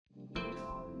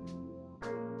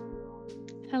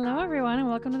Hello, everyone, and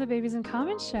welcome to the Babies in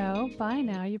Common show. By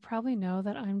now, you probably know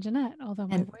that I'm Jeanette, although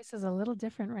my voice is a little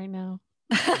different right now.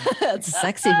 It's a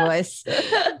sexy voice.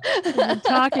 I've been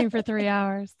talking for 3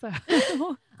 hours.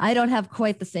 So. I don't have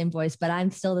quite the same voice, but I'm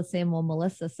still the same old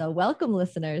Melissa. So welcome,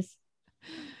 listeners.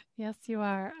 Yes, you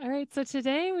are. All right. So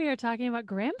today we are talking about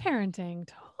grandparenting,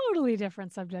 totally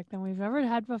different subject than we've ever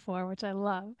had before, which I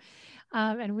love.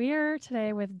 And we are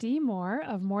today with Dee Moore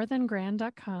of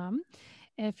morethangrand.com.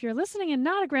 If you're listening and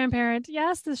not a grandparent,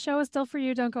 yes, this show is still for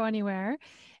you. Don't go anywhere.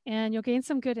 And you'll gain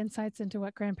some good insights into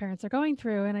what grandparents are going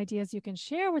through and ideas you can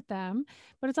share with them.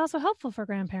 But it's also helpful for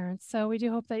grandparents. So we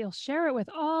do hope that you'll share it with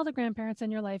all the grandparents in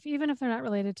your life, even if they're not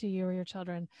related to you or your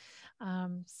children.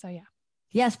 Yeah.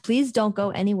 Yes, please don't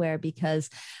go anywhere, because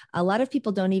a lot of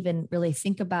people don't even really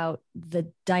think about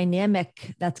the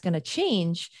dynamic that's going to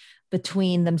change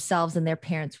between themselves and their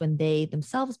parents when they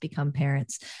themselves become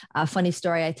parents. A funny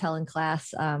story I tell in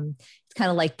class. It's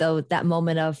kind of like that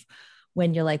moment of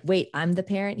when you're like, wait, I'm the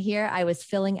parent here. I was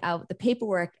filling out the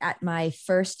paperwork at my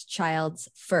first child's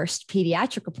first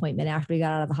pediatric appointment after we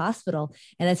got out of the hospital.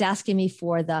 And it's asking me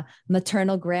for the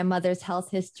maternal grandmother's health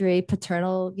history,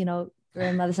 paternal,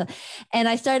 grandmother's. And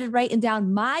I started writing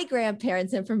down my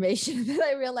grandparents' information. And then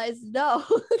I realized, no,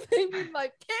 they mean my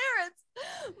parents.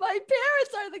 My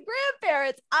parents are the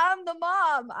grandparents. I'm the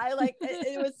mom.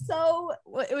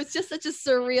 It was just such a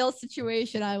surreal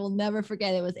situation. I will never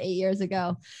forget. It was 8 years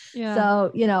ago. Yeah.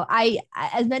 So,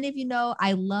 as many of you know,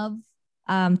 I love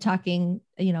talking,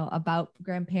 about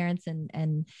grandparents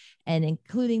and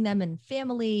including them in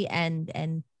family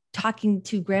and talking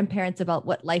to grandparents about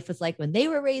what life was like when they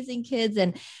were raising kids.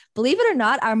 And believe it or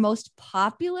not, our most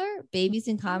popular Babies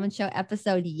in Common show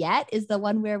episode yet is the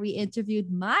one where we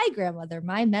interviewed my grandmother,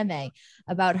 my meme,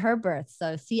 about her birth.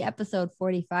 So see episode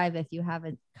 45 if you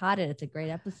haven't caught it. It's a great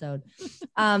episode.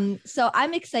 So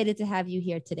I'm excited to have you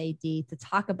here today, Dee, to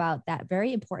talk about that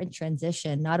very important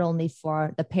transition, not only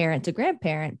for the parent to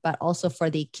grandparent, but also for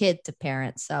the kid to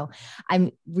parent. So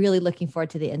I'm really looking forward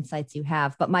to the insights you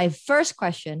have. But my first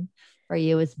question for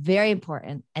you is very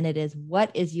important. And it is,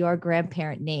 what is your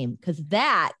grandparent name? Because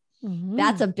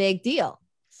that's a big deal.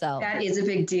 So that is a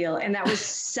big deal. And that was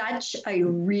such a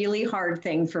really hard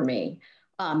thing for me.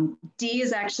 Dee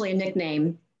is actually a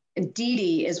nickname. Dee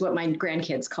Dee is what my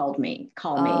grandkids call me.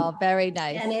 Oh, very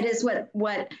nice. And it is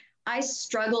what I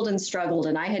struggled,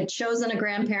 and I had chosen a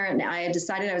grandparent, and I had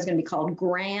decided I was going to be called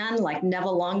Gran, like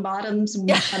Neville Longbottom's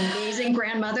amazing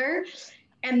grandmother.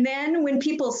 And then when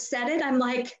people said it, I'm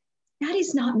like, that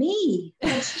is not me.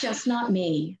 That's just not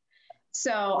me.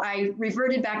 So I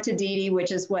reverted back to Dee Dee,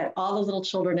 which is what all the little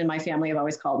children in my family have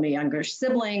always called me, younger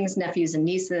siblings, nephews and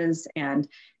nieces. And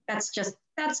that's just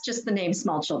the name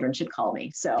small children should call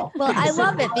me. So, well, I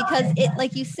love it because it,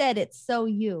 like you said, it's so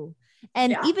you.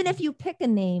 And even if you pick a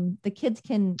name, the kids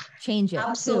can change it.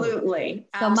 Absolutely.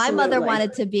 So my mother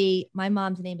wanted to be, my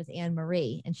mom's name is Anne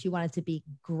Marie, and she wanted to be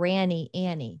Granny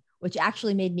Annie, which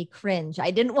actually made me cringe.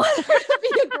 I didn't want her to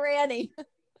be a granny.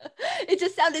 It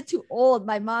just sounded too old.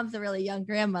 My mom's a really young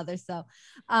grandmother. So,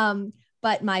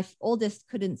 but my oldest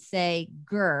couldn't say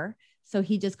Gur. So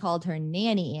he just called her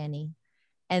Nanny Annie.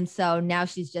 And so now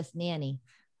she's just Nanny,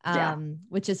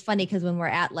 which is funny because when we're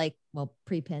at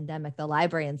pre-pandemic, the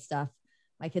library and stuff,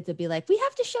 my kids would be like, we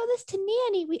have to show this to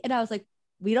Nanny. And I was like,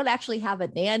 we don't actually have a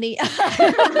nanny.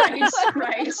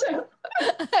 right.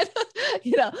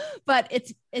 But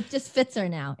it just fits her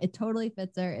now. It totally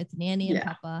fits her. It's Nanny and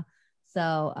Papa.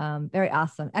 So very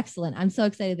awesome. Excellent. I'm so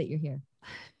excited that you're here.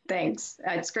 Thanks.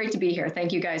 It's great to be here.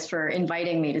 Thank you guys for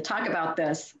inviting me to talk about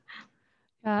this.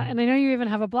 And I know you even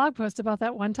have a blog post about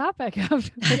that one topic. I do.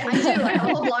 I have a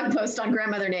whole blog post on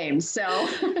grandmother names. So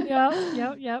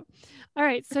Yep. All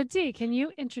right. So Dee, can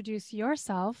you introduce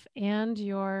yourself and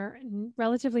your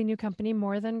relatively new company,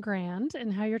 More Than Grand,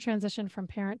 and how your transition from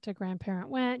parent to grandparent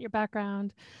went, your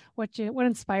background, what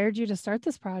inspired you to start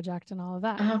this project and all of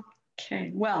that? Okay.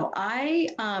 Well, I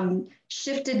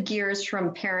shifted gears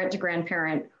from parent to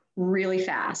grandparent really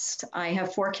fast. I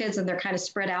have 4 kids and they're kind of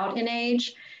spread out in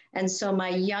age. And so my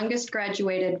youngest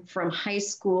graduated from high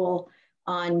school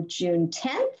on June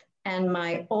 10th, and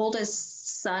my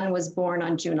oldest son was born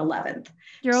on June 11th.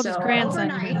 Your oldest grandson.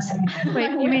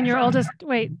 Wait, you mean your oldest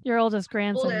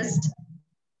grandson? Oldest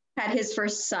had his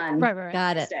first son. Right.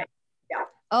 Got it. Yeah.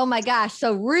 Oh my gosh.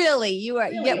 So really, you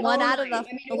get one out of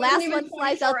the last one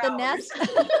flies out the nest.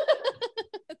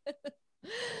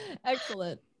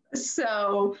 Excellent.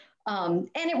 So, and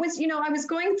it was, I was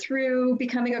going through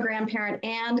becoming a grandparent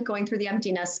and going through the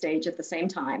empty nest stage at the same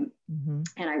time. Mm-hmm.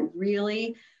 And I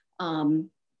really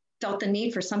felt the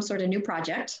need for some sort of new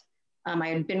project. I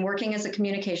had been working as a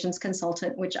communications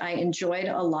consultant, which I enjoyed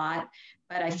a lot,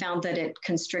 but I found that it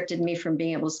constricted me from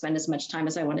being able to spend as much time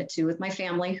as I wanted to with my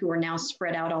family, who are now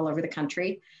spread out all over the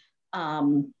country.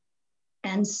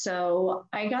 And so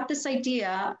I got this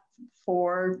idea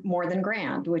for More Than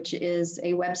Grand, which is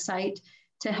a website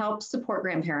to help support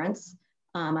grandparents.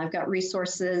 I've got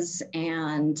resources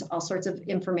and all sorts of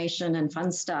information and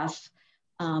fun stuff,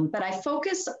 but I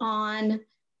focus on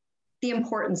the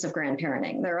importance of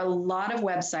grandparenting. There are a lot of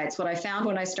websites. What I found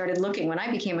when I started looking, when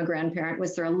I became a grandparent,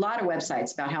 was there are a lot of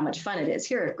websites about how much fun it is.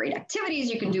 Here are great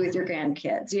activities you can do with your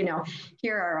grandkids. You know,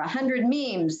 here are 100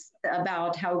 memes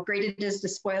about how great it is to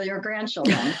spoil your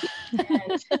grandchildren.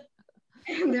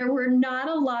 And there were not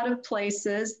a lot of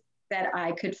places that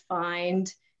I could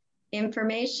find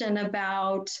information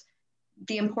about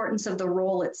the importance of the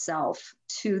role itself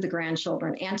to the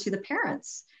grandchildren and to the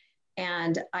parents.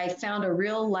 And I found a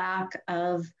real lack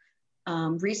of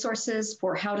resources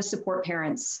for how to support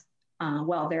parents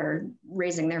while they're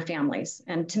raising their families.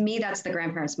 And to me, that's the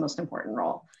grandparents' most important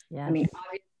role. Yeah. I mean,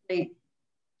 obviously,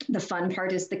 the fun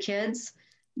part is the kids,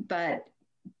 but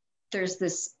there's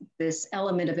this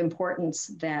element of importance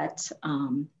that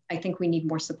I think we need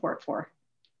more support for.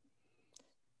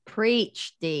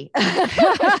 Preach, Dee.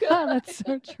 That's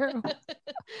so true.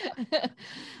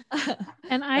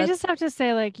 And I just have to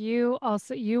say, like, you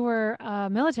were a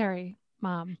military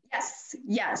mom.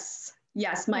 Yes.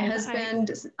 My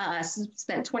husband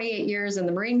spent 28 years in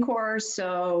the Marine Corps.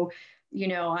 So, you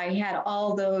know, I had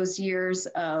all those years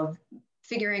of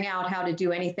figuring out how to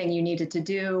do anything you needed to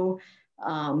do.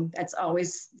 That's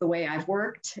always the way I've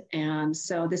worked. And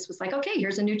so this was like, okay,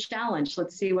 here's a new challenge.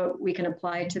 Let's see what we can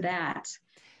apply to that.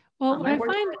 Well, I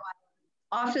worked for an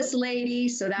office lady.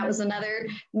 So that was another,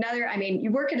 I mean,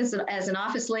 you work as an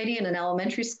office lady in an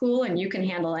elementary school and you can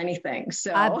handle anything.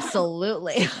 So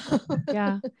absolutely.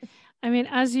 Yeah. I mean,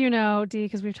 as you know, Dee,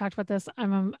 because we've talked about this,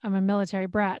 I'm a military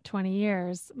brat, 20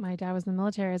 years. My dad was in the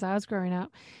military as I was growing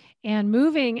up, and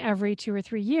moving every 2 or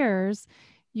 3 years,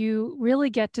 you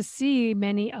really get to see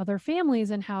many other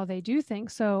families and how they do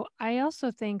things. So I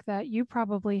also think that you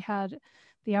probably had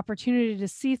the opportunity to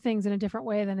see things in a different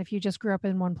way than if you just grew up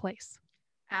in one place.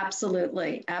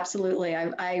 Absolutely.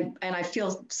 I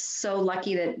feel so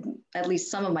lucky that at least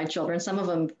some of my children, some of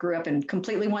them grew up in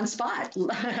completely one spot,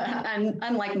 and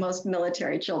unlike most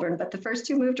military children, but the first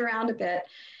two moved around a bit.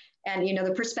 And, you know,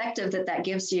 the perspective that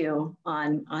gives you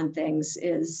on things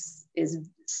is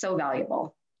so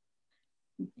valuable.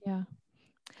 Yeah.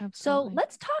 Absolutely. So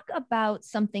let's talk about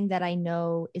something that I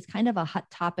know is kind of a hot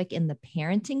topic in the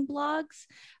parenting blogs.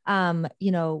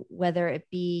 You know, whether it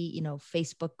be, you know,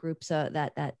 Facebook groups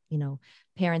that, you know,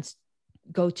 parents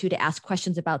go to ask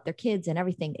questions about their kids and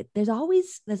everything. There's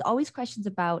always questions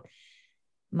about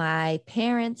my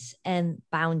parents and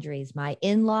boundaries, my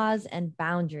in-laws and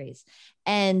boundaries.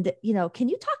 And, you know, can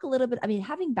you talk a little bit? I mean,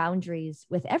 having boundaries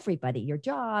with everybody, your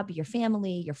job, your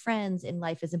family, your friends in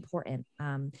life is important.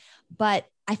 But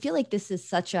I feel like this is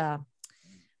such a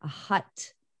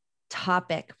hot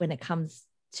topic when it comes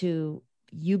to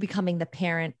you becoming the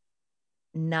parent,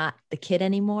 not the kid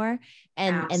anymore,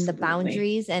 and the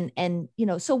boundaries and, you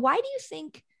know, so why do you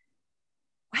think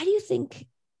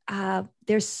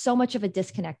there's so much of a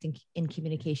disconnect in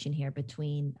communication here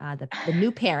between the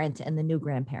new parent and the new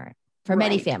grandparent for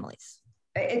many families?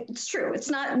 It's true. It's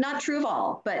not true of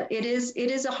all, but it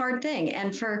is a hard thing.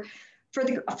 And from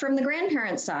the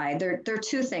grandparent side, there are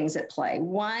two things at play.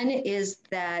 One is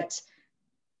that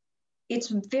it's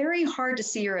very hard to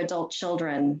see your adult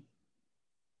children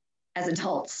as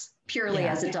adults, purely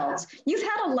as adults. You've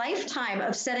had a lifetime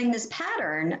of setting this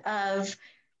pattern of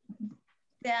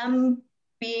them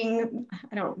being,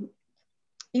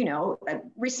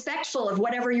 respectful of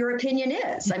whatever your opinion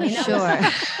is. I mean, sure.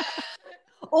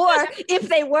 Or if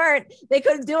they weren't, they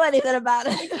couldn't do anything about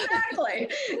it.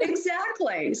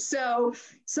 Exactly. So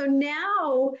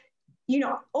now, you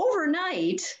know,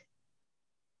 overnight,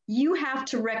 you have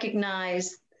to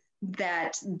recognize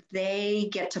that they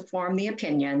get to form the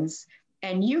opinions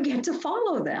and you get to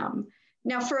follow them.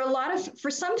 Now,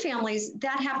 for some families,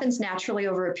 that happens naturally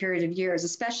over a period of years,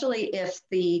 especially if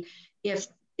the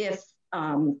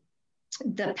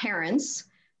parents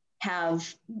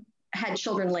have had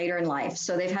children later in life.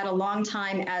 So they've had a long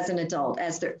time as an adult,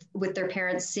 with their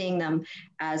parents seeing them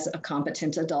as a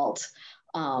competent adult.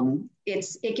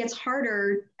 It gets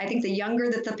harder. I think the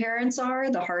younger that the parents are,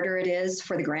 the harder it is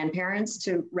for the grandparents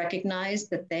to recognize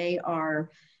that they are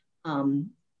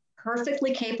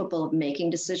perfectly capable of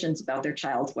making decisions about their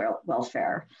child's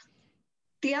welfare.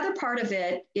 The other part of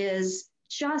it is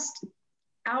just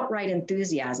outright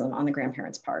enthusiasm on the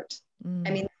grandparents' part.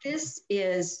 I mean, this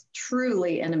is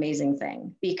truly an amazing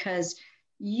thing because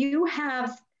you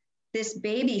have this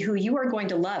baby who you are going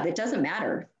to love. It doesn't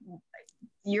matter.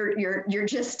 You're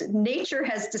just, nature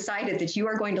has decided that you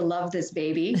are going to love this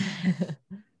baby,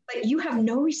 but you have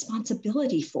no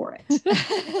responsibility for it.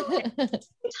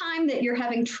 The time that you're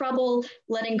having trouble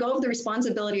letting go of the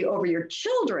responsibility over your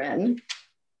children,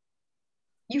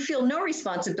 you feel no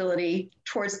responsibility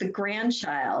towards the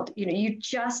grandchild. You know, you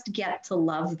just get to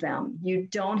love them. You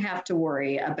don't have to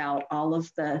worry about all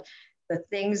of the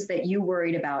things that you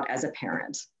worried about as a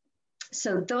parent.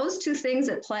 So those two things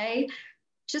at play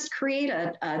just create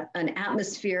an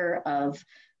atmosphere of,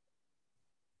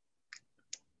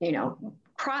 you know,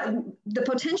 the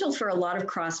potential for a lot of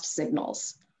crossed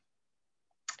signals.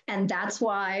 And that's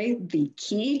why the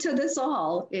key to this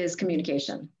all is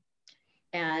communication.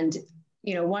 And,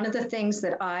 you know, one of the things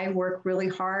that I work really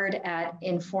hard at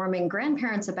informing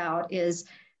grandparents about is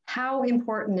how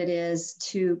important it is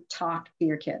to talk to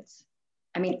your kids.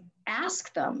 I mean,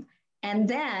 ask them and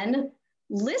then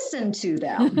listen to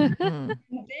them, and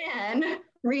then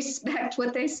respect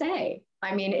what they say.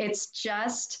 I mean, it's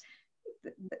just,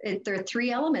 there are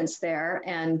three elements there,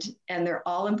 and they're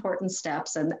all important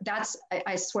steps. And that's,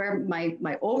 I swear,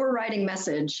 my overriding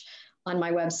message on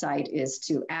my website is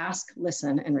to ask,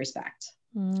 listen, and respect.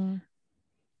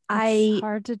 It's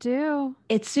hard to do.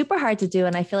 It's super hard to do.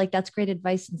 And I feel like that's great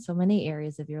advice in so many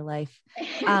areas of your life.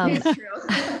 It's true.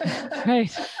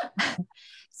 Right.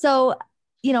 So,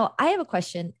 you know, I have a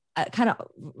question kind of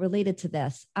related to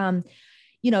this.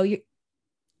 You know,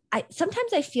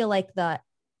 sometimes I feel like the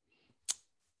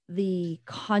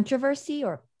controversy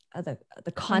or the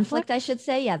conflict, I should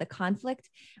say. Yeah. The conflict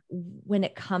when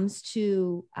it comes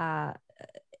to,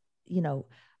 you know,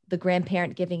 the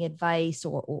grandparent giving advice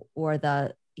or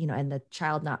the, you know, and the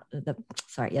child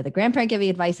the grandparent giving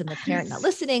advice and the parent not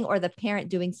listening, or the parent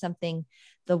doing something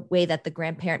the way that the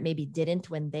grandparent maybe didn't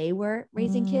when they were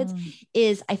raising kids,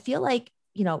 is I feel like,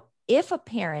 you know, if a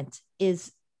parent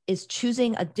is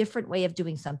choosing a different way of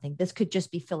doing something, this could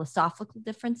just be philosophical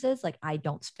differences. Like, I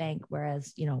don't spank,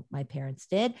 whereas, you know, my parents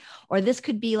did, or this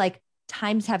could be like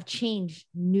times have changed,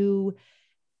 new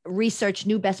research,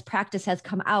 new best practice has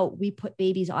come out. We put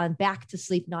babies on back to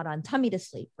sleep, not on tummy to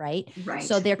sleep. Right.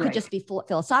 So there could just be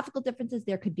philosophical differences.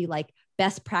 There could be like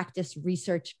best practice,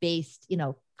 research-based, you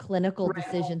know, clinical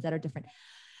decisions that are different.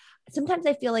 Sometimes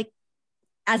I feel like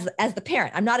as the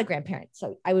parent, I'm not a grandparent,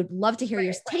 so I would love to hear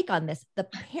your take on this. The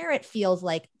parent feels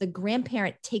like the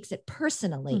grandparent takes it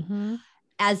personally,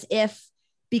 as if,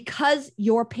 because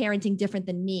you're parenting different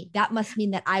than me, that must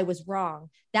mean that I was wrong.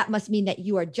 That must mean that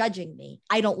you are judging me.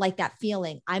 I don't like that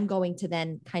feeling. I'm going to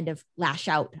then kind of lash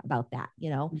out about that, you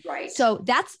know? Right. So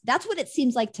that's what it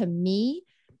seems like to me.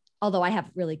 Although I have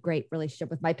really great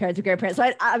relationship with my parents and grandparents.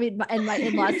 So I mean, and my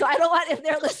in-laws. So I don't want, if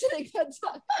they're listening,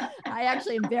 I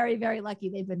actually am very, very lucky.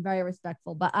 They've been very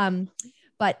respectful, but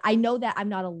I know that I'm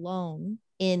not alone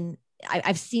in,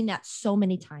 I've seen that so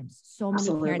many times, so many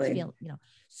parents feel, you know.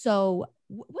 So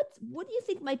what do you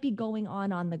think might be going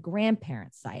on the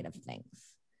grandparent side of things?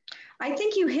 I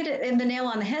think you hit it in the nail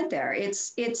on the head there.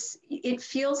 It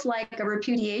feels like a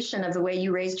repudiation of the way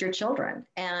you raised your children.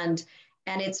 And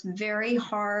it's very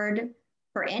hard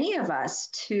for any of us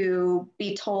to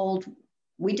be told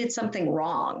we did something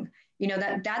wrong. You know,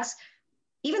 that's,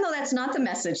 even though that's not the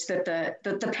message that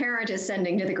the parent is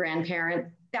sending to the grandparent,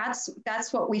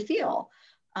 that's what we feel.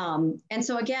 And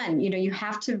so again, you know, you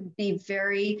have to be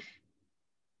very,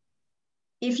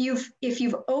 if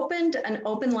you've opened an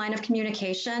open line of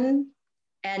communication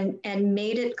and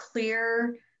made it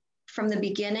clear from the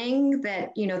beginning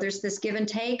that, you know, there's this give and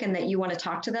take, and that you want to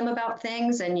talk to them about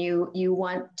things, and you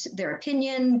want their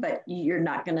opinion, but you're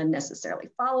not going to necessarily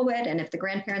follow it. And if the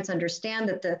grandparents understand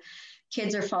that the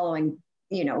kids are following,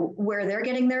 you know, where they're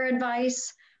getting their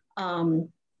advice,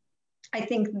 I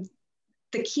think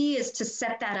the key is to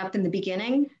set that up in the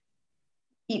beginning,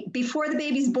 before the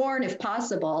baby's born, if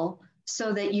possible,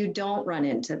 so that you don't run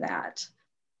into that.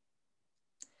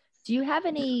 Do you have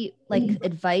any like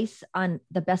advice on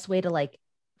the best way to like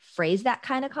phrase that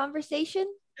kind of conversation?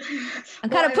 I'm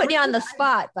kind of putting you on the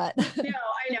spot, but no,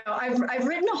 I know. I've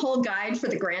written a whole guide for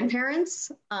the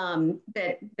grandparents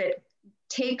that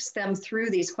takes them through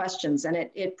these questions, and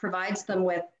it provides them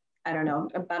with, I don't know,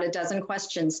 about a dozen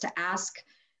questions to ask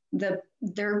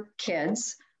their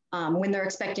kids when they're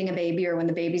expecting a baby or when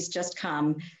the baby's just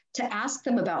come, to ask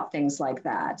them about things like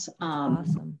that.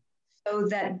 Awesome. So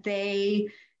that they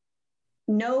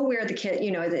know where the kid,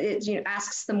 it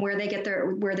asks them where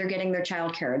they're getting their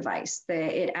childcare advice.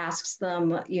 It asks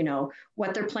them,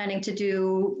 what they're planning to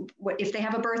do, if they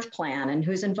have a birth plan and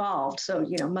who's involved. So,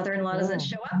 mother-in-law doesn't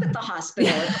show up at the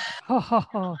hospital.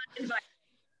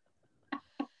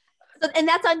 And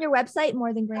that's on your website,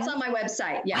 More Than Grand? That's on my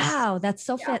website. Yes. Wow. That's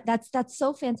so that's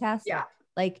so fantastic. Yeah.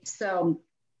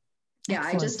 Yeah,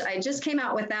 excellent. I just came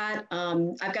out with that.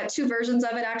 I've got 2 versions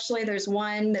of it. Actually, there's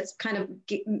one that's kind of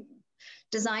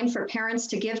designed for parents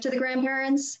to give to the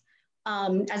grandparents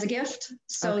as a gift,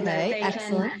 so that they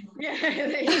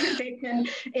they can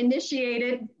initiate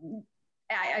it.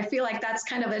 I feel like that's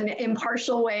kind of an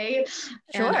impartial way.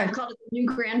 Sure. And I've called it the new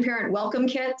grandparent welcome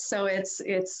kit. So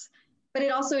but it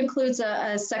also includes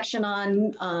a section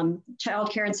on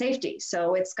childcare and safety.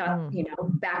 So it's got,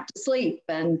 back to sleep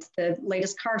and the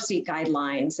latest car seat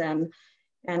guidelines and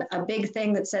a big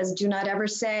thing that says, do not ever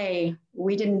say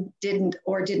we didn't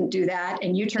do that.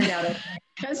 And you turned out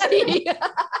okay.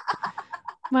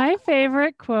 My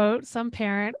favorite quote, some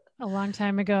parent a long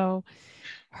time ago,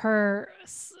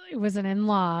 it was an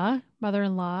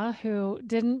mother-in-law who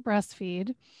didn't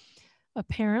breastfeed. A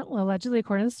parent, allegedly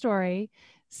according to the story,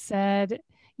 said,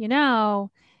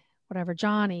 whatever,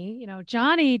 Johnny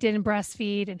didn't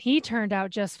breastfeed and he turned out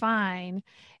just fine.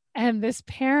 And this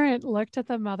parent looked at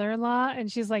the mother-in-law and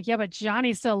she's like, yeah, but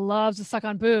Johnny still loves to suck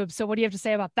on boobs. So what do you have to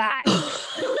say about that?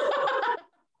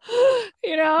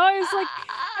 It's like,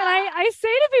 and I say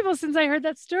to people, since I heard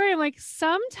that story, I'm like,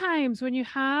 sometimes when you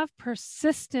have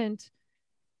persistent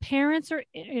parents or,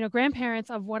 grandparents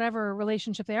of whatever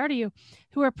relationship they are to you,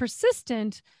 who are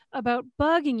persistent about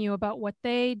bugging you about what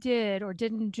they did or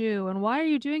didn't do. And why are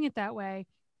you doing it that way?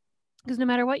 Because no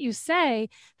matter what you say,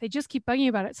 they just keep bugging you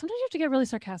about it. Sometimes you have to get really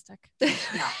sarcastic.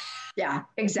 Yeah,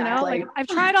 exactly. I've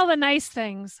tried all the nice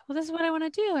things. Well, this is what I want to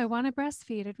do. I want to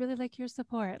breastfeed. I'd really like your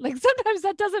support. Like sometimes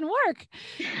that doesn't work.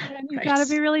 And you've got to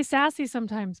be really sassy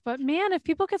sometimes. But man, if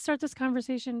people could start this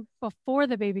conversation before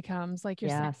the baby comes, like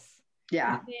you're saying.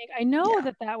 Yeah. I know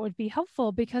that would be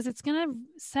helpful because it's going to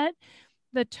set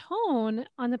the tone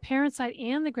on the parent side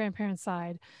and the grandparent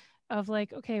side of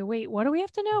like, okay, wait, what do we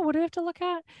have to know? What do we have to look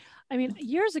at? I mean,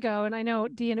 years ago, and I know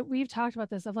Dee and we've talked about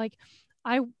this of like,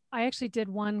 I actually did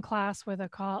one class with a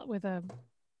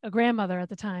grandmother at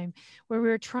the time where we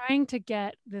were trying to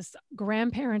get this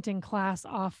grandparenting class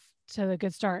off to the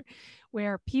good start,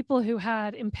 where people who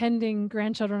had impending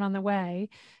grandchildren on the way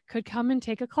could come and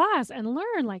take a class and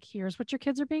learn, like, here's what your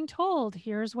kids are being told.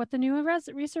 Here's what the new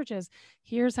research is.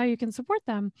 Here's how you can support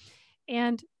them.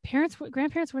 And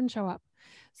grandparents wouldn't show up.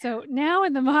 So now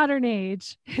in the modern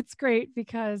age, it's great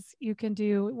because you can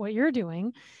do what you're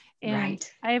doing. And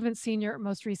I haven't seen your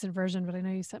most recent version, but I know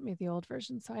you sent me the old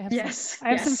version. So I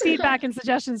have some feedback and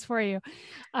suggestions for you.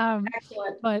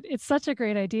 Excellent. But it's such a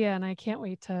great idea and I can't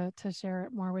wait to share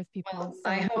it more with people. Well,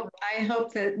 so. I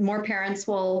hope that more parents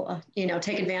will,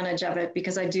 take advantage of it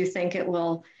because I do think it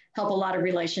will help a lot of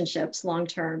relationships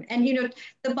long-term. And,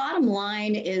 the bottom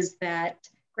line is that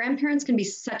grandparents can be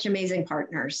such amazing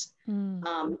partners.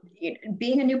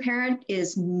 Being a new parent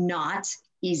is not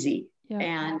easy. Yeah.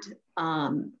 And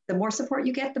the more support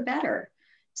you get, the better.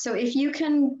 So if you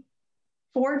can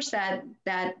forge that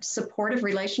supportive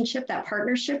relationship, that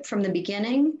partnership from the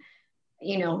beginning,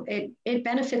 it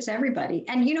benefits everybody.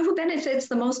 And who benefits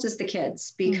the most is the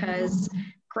kids, because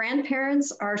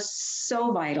grandparents are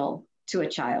so vital to a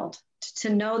child.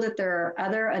 To know that there are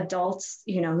other adults,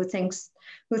 who think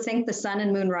the sun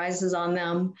and moon rises on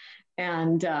them,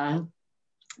 and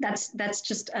that's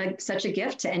just such a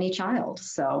gift to any child.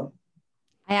 So.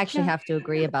 I actually have to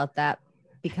agree about that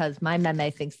because my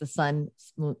meme thinks the sun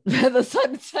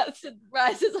sets and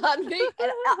rises on me.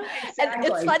 And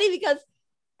it's funny because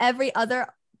every other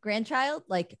grandchild,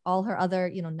 like all her other,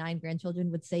 9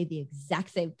 grandchildren would say the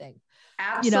exact same thing.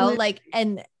 Absolutely.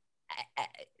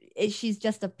 She's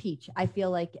just a peach. I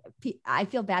feel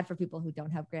bad for people who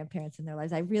don't have grandparents in their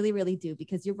lives. I really, really do,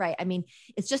 because you're right. I mean,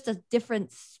 it's just a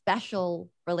different, special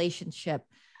relationship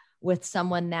with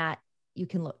someone that you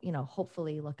can look,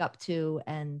 hopefully look up to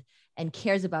and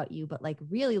cares about you, but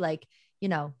really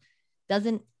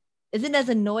isn't as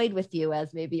annoyed with you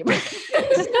as maybe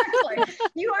exactly.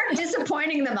 You are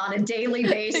disappointing them on a daily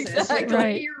basis. Exactly. With the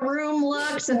way your room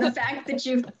looks and the fact that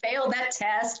you failed that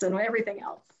test and everything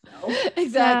else. So.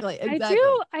 Exactly.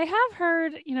 I have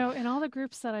heard, in all the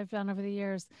groups that I've done over the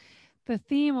years, the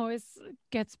theme always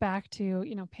gets back to,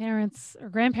 parents or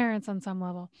grandparents on some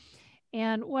level.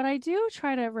 And what I do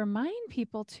try to remind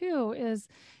people too is,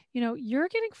 you're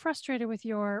getting frustrated with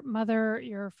your mother,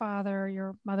 your father,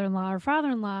 your mother-in-law or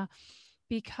father-in-law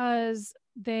because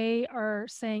they are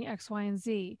saying X, Y, and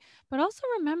Z. But also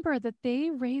remember that they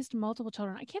raised multiple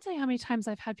children. I can't tell you how many times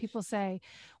I've had people say,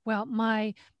 well,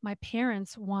 my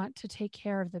parents want to take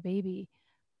care of the baby.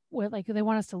 With, like, they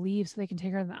want us to leave so they can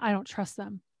take care of them. I don't trust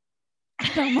them.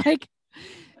 So I'm like,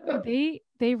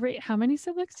 how many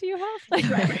siblings do you have? Like,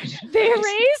 they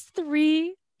raised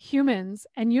 3 humans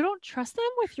and you don't trust them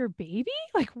with your baby?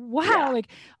 Like, wow. Yeah. Like,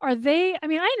 are they, I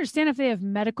mean, I understand if they have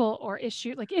medical or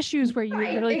issues where you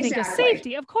really think of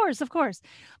safety, of course.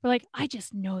 But like, I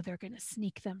just know they're going to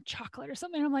sneak them chocolate or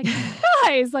something. I'm like,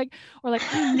 guys, like, or like,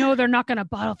 I know they're not going to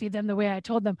bottle feed them the way I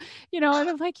told them, and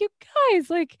I'm like, you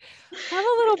guys, like, have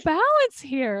a little balance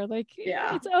here. Like,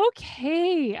 it's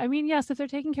okay. I mean, yes, if they're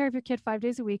taking care of your kid 5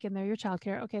 days a week and they're your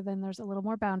childcare, okay, then there's a little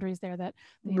more boundaries there that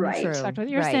they respect what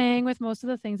you're saying with most of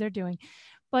the things they're doing.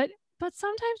 But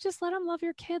sometimes just let them love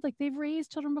your kid. Like, they've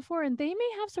raised children before and they may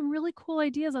have some really cool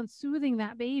ideas on soothing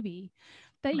that baby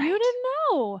that you didn't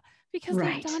know because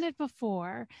they've done it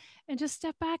before. And just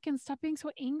step back and stop being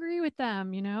so angry with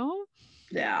them,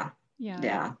 Yeah,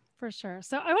 for sure.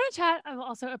 So I want to chat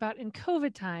also about in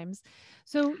COVID times.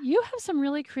 So you have some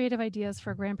really creative ideas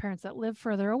for grandparents that live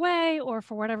further away or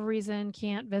for whatever reason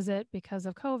can't visit because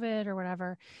of COVID or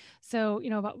whatever. So,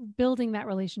 about building that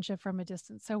relationship from a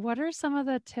distance. So what are some of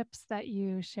the tips that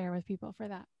you share with people for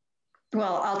that?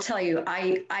 Well, I'll tell you,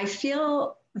 I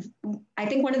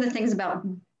think one of the things about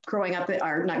not growing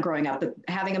up, but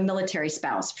having a military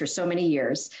spouse for so many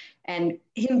years and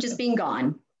him just being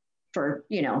gone for,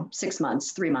 6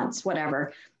 months, 3 months,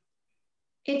 whatever.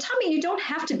 It taught me you don't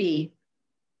have to be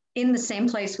in the same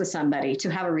place with somebody to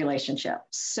have a relationship.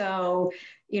 So,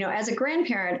 as a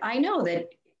grandparent, I know that,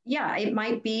 it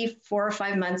might be 4 or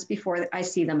 5 months before I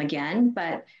see them again,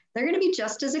 but they're going to be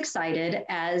just as excited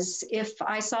as if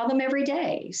I saw them every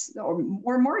day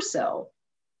or more so.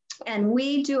 And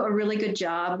we do a really good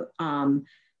job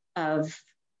of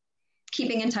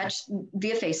keeping in touch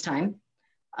via FaceTime.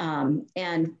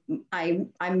 And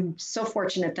I'm so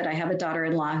fortunate that I have a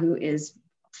daughter-in-law who is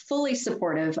fully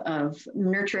supportive of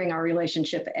nurturing our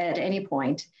relationship at any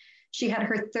point. She had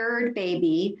her 3rd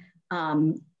baby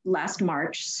last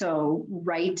March. So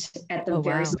right at the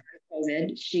very start of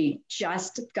COVID, she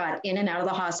just got in and out of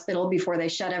the hospital before they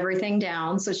shut everything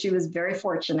down. So she was very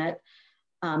fortunate.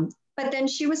 But then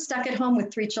she was stuck at home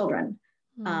with 3 children.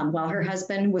 While her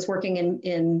husband was working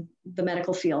in the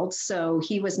medical field. So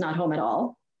he was not home at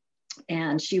all.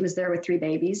 And she was there with 3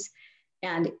 babies.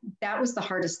 And that was the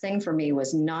hardest thing for me,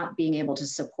 was not being able to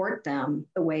support them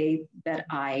the way that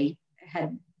I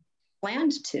had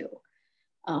planned to.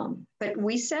 But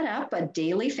we set up a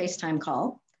daily FaceTime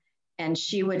call, and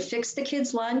she would fix the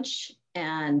kids' lunch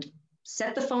and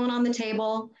set the phone on the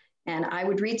table. And I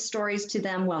would read stories to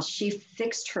them while she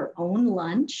fixed her own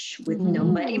lunch with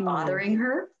nobody bothering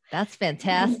her. That's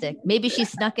fantastic. Maybe she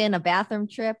snuck in a bathroom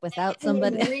trip without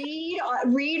somebody.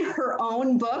 Read her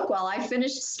own book while I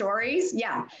finished stories.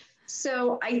 Yeah.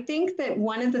 So I think that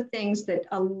one of the things that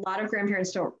a lot of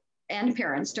grandparents and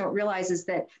parents don't realize is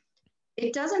that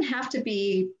it doesn't have to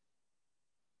be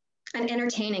an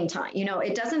entertaining time.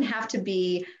 It doesn't have to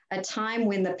be a time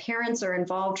when the parents are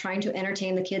involved trying to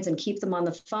entertain the kids and keep them on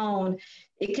the phone.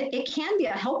 It can be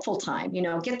a helpful time.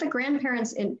 Get the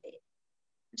grandparents in.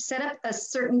 Set up a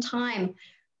certain time.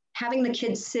 Having the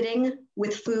kids sitting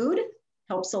with food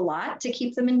helps a lot to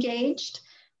keep them engaged.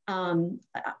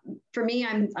 For me,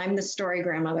 I'm the story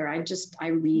grandmother. I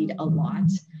read a lot.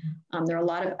 There are a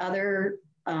lot of other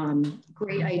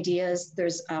great ideas.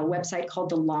 There's a website called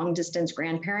The Long Distance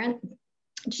Grandparent.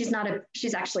 She's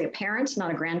actually a parent,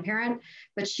 not a grandparent,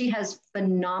 but she has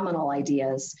phenomenal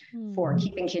ideas for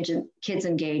keeping kids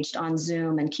engaged on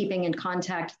Zoom and keeping in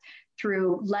contact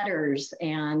through letters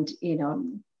and,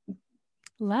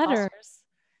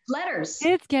 letters.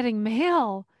 It's getting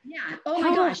mail. Yeah. Oh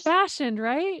my gosh. Old-fashioned,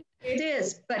 right? It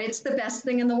is, but it's the best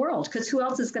thing in the world, because who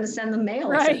else is going to send the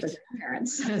mail except the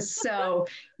grandparents? So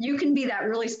you can be that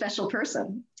really special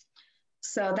person.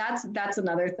 So that's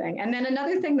another thing. And then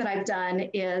another thing that I've done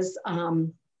is,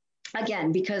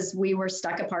 again, because we were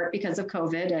stuck apart because of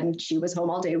COVID and she was home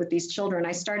all day with these children,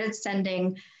 I started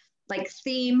sending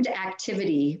themed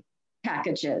activity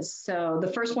packages. So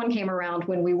the first one came around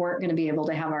when we weren't going to be able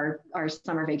to have our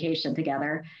summer vacation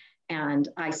together. And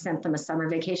I sent them a summer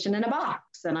vacation in a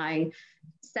box. And I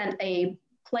sent a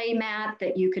play mat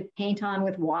that you could paint on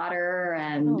with water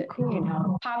and,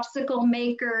 popsicle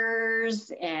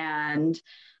makers and,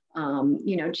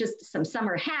 just some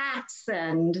summer hats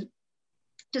and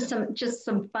just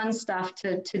some fun stuff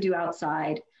to do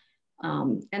outside.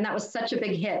 And that was such a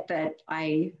big hit that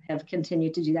I have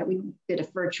continued to do that. We did a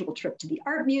virtual trip to the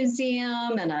art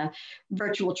museum and a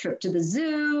virtual trip to the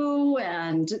zoo.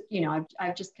 And,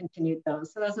 I've just continued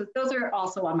those. So those are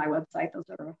also on my website.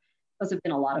 Those have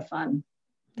been a lot of fun.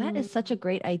 That is such a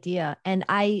great idea. And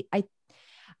I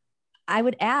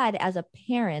would add, as a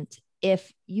parent,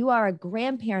 if you are a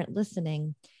grandparent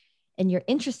listening and you're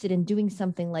interested in doing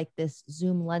something like this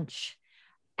Zoom lunch,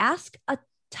 ask a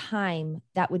time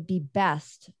that would be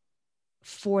best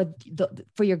for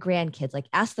your grandkids. Like,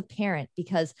 ask the parent,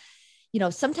 because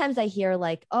sometimes I hear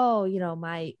like, oh,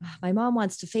 my mom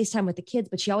wants to FaceTime with the kids,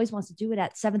 but she always wants to do it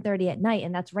at 7:30 at night.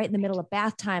 And that's right in the middle of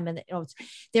bath time. And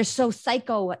they're so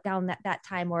psycho down that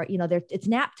time, or, it's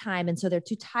nap time. And so they're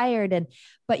too tired.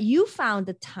 But you found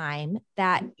a time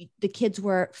that the kids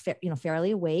were,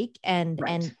 fairly awake and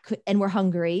were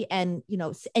hungry, and,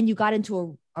 and you got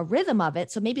into a rhythm of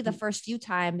it. So maybe the first few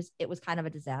times it was kind of a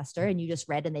disaster and you just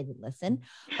read and they didn't listen.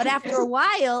 But after a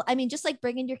while, I mean, just like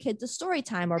bringing your kid to story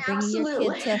time, or bringing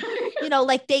your kid to,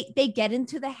 like they get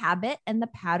into the habit and the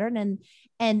pattern,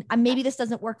 and maybe this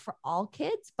doesn't work for all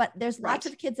kids, but there's lots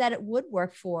of kids that it would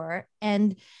work for.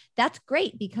 And that's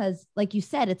great, because like you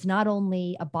said, it's not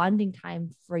only a bonding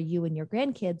time for you and your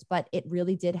grandkids, but it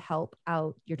really did help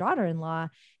out your daughter-in-law.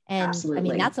 And Absolutely. I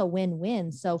mean, that's a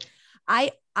win-win. So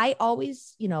I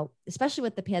always, especially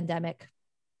with the pandemic,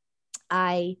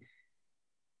 I,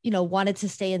 wanted to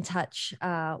stay in touch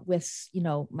with,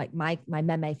 my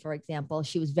meme, for example.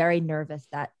 She was very nervous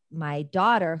that my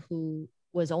daughter, who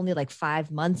was only like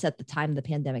 5 months at the time the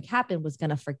pandemic happened, was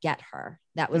going to forget her.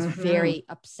 That was very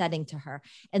upsetting to her.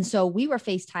 And so we were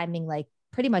FaceTiming like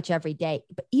pretty much every day,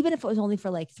 but even if it was only for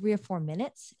like 3 or 4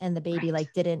 minutes and the baby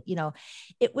like didn't,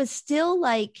 it was still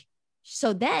like,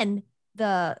 so then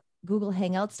the Google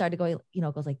Hangouts started going,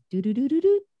 goes like, do, do, do, do,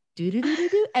 do.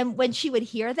 Do. And when she would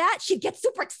hear that, she'd get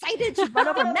super excited. She'd run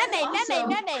over, meme.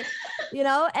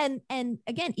 And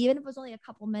again, even if it was only a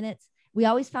couple minutes, we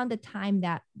always found a time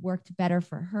that worked better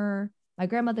for her. My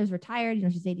grandmother's retired,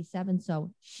 she's 87,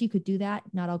 so she could do that.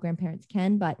 Not all grandparents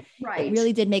can, but it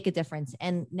really did make a difference.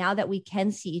 And now that we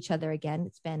can see each other again,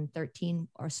 it's been 13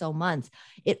 or so months.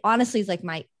 It honestly is like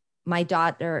my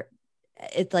daughter,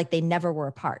 it's like they never were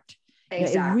apart.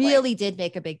 Exactly. It really did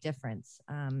make a big difference.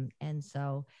 And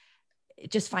so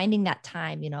just finding that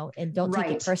time, and don't take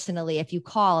it personally. If you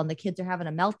call and the kids are having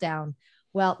a meltdown,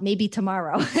 well, maybe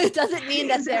tomorrow. It doesn't mean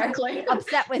that they're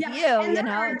upset with you. And there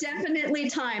are definitely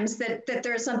times that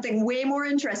there's something way more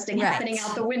interesting happening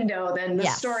out the window than the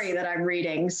story that I'm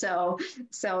reading. So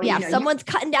someone's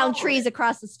cutting down trees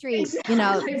across the street.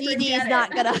 Dee Dee is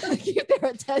not gonna keep their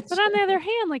attention. But on the other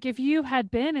hand, like if you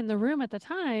had been in the room at the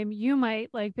time, you might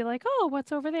like be like, oh,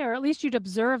 what's over there? Or at least you'd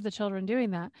observe the children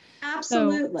doing that.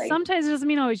 Absolutely. So sometimes it doesn't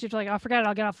mean always you have to like, oh, forget it,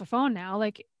 I'll get off the phone now.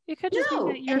 Like it could just be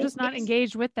that you're just not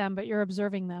engaged with them, but you're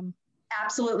observing them.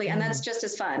 Absolutely. And that's just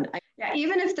as fun.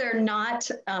 Even if they're not,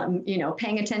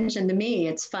 paying attention to me,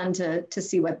 it's fun to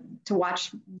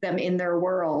watch them in their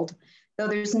world. Though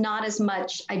there's not as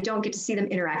much, I don't get to see them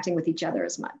interacting with each other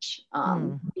as much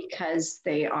because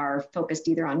they are focused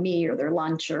either on me or their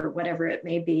lunch or whatever it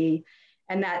may be.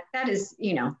 And that is,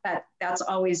 that's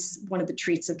always one of the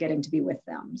treats of getting to be with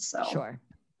them. So sure.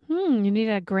 You need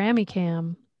a Grammy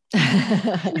cam.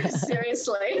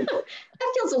 Seriously,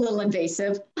 that feels a little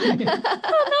invasive. Well, not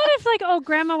if like, oh,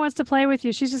 grandma wants to play with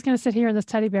you. She's just going to sit here in this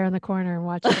teddy bear in the corner and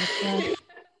watch it.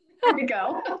 There you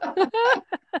go.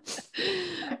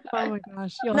 Oh my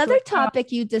gosh. Another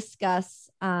topic you discuss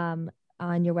on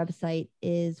your website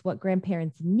is what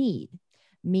grandparents need,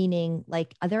 meaning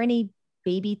like, are there any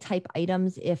baby type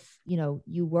items if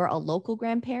you were a local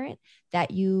grandparent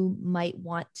that you might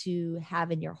want to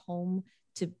have in your home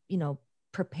to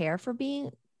prepare for being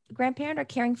a grandparent or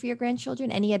caring for your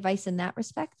grandchildren? Any advice in that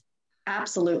respect?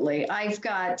 Absolutely. I've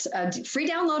got a free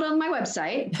download on my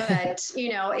website, but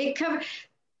it covers.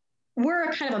 We're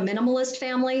a kind of a minimalist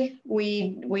family.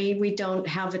 We don't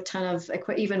have a ton of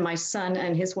equipment. Even my son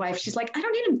and his wife, she's like, I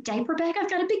don't need a diaper bag. I've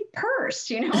got a big purse,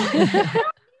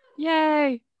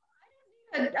 Yay.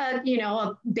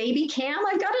 A baby cam.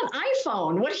 I've got an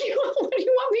iPhone. What do you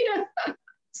want me to?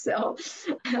 So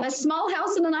a small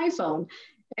house and an iPhone.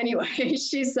 Anyway, but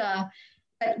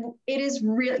it is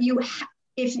real.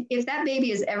 If that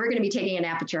baby is ever going to be taking a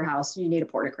nap at your house, you need a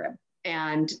porta-crib.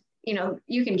 And,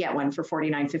 you can get one for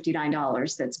 $49,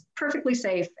 $59. That's perfectly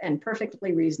safe and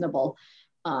perfectly reasonable.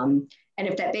 And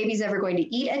if that baby's ever going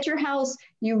to eat at your house,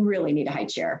 you really need a high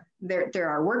chair. There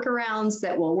are workarounds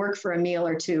that will work for a meal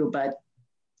or two, but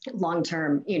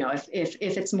long-term, if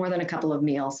it's more than a couple of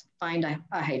meals, find a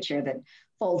high chair that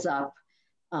folds up.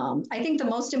 I think the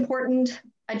most important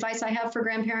advice I have for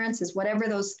grandparents is whatever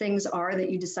those things are that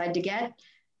you decide to get,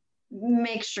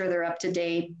 make sure they're up to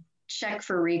date, check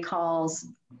for recalls,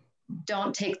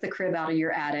 don't take the crib out of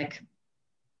your attic.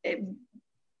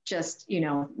 Just,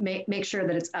 make sure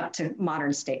that it's up to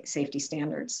modern safety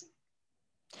standards.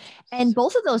 And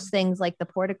both of those things, like the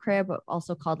porta crib,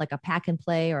 also called like a pack and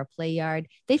play or a play yard,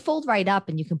 they fold right up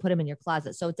and you can put them in your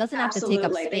closet. So it doesn't have to take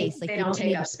up space. They don't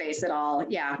take up space at all.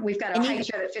 Yeah. We've got a high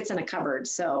chair that fits in a cupboard.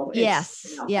 So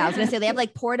yes. Yeah. I was going to say they have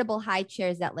like portable high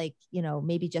chairs that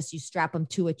maybe just you strap them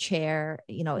to a chair,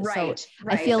 Right. So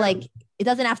I feel like it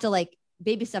doesn't have to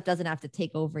baby stuff doesn't have to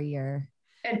take over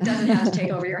it doesn't have to take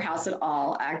over your house at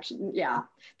all. Actually, yeah.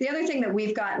 The other thing that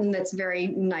we've gotten that's very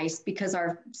nice, because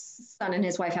our son and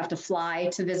his wife have to fly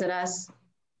to visit us,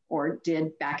 or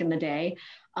did back in the day,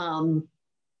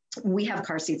 we have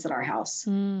car seats at our house,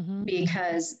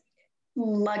 because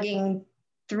lugging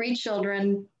 3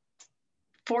 children,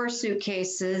 4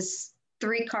 suitcases,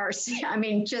 3 cars,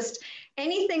 just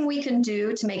anything we can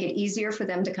do to make it easier for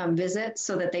them to come visit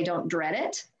so that they don't dread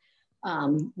it,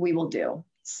 we will do.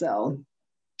 So,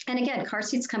 and again, car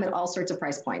seats come at all sorts of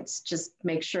price points. Just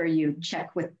make sure you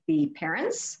check with the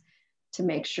parents to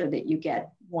make sure that you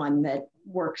get one that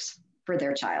works for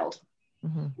their child.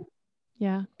 Mm-hmm.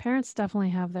 Yeah, parents definitely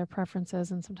have their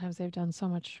preferences, and sometimes they've done so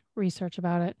much research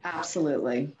about it.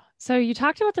 Absolutely. So you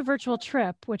talked about the virtual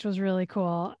trip, which was really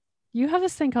cool. You have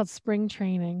this thing called spring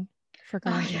training for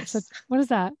grandkids. Yes. So what is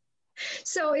that?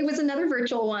 So it was another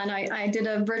virtual one. I did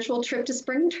a virtual trip to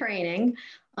spring training.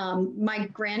 My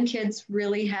grandkids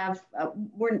really have,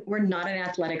 we're not an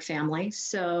athletic family,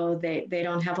 so they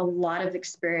don't have a lot of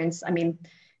experience.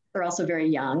 They're also very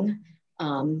young.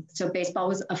 So baseball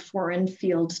was a foreign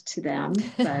field to them,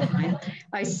 but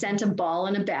I sent a ball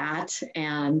and a bat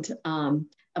and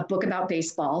a book about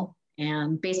baseball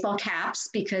and baseball caps,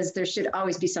 because there should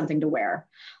always be something to wear.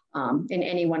 In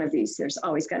any one of these, there's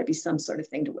always got to be some sort of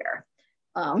thing to wear.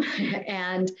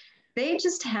 And they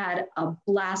just had a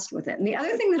blast with it. And the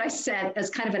other thing that I sent as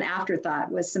kind of an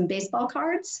afterthought was some baseball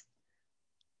cards.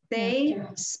 They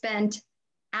spent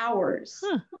hours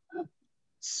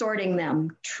sorting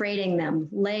them, trading them,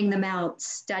 laying them out,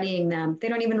 studying them. They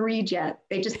don't even read yet.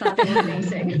 They just thought they were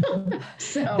amazing.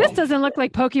 So this doesn't look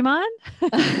like Pokemon.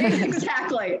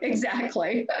 Exactly.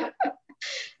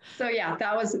 So yeah,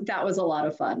 that was a lot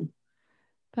of fun.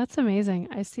 That's amazing.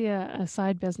 I see a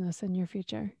side business in your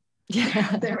future.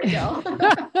 Yeah, there we go.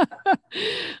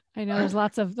 I know there's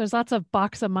lots of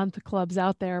box a month clubs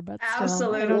out there, but still,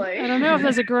 absolutely. I don't know if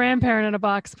there's a grandparent in a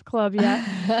box club yet.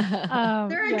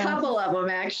 There are a couple of them,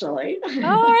 actually. Oh,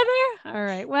 are there? All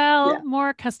right. Well,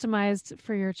 more customized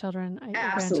for your children.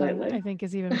 Absolutely. I think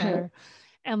is even better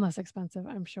and less expensive,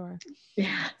 I'm sure.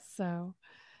 Yeah. So,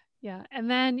 yeah.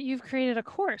 And then you've created a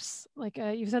course, like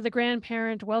you said, the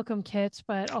grandparent welcome kit,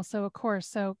 but also a course.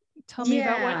 So tell me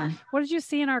about what did you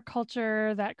see in our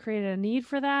culture that created a need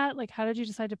for that? Like, how did you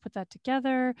decide to put that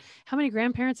together? How many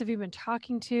grandparents have you been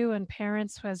talking to, and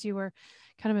parents, as you were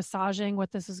kind of massaging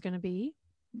what this is going to be?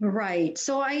 Right.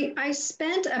 So I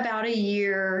spent about a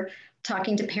year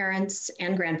talking to parents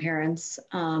and grandparents.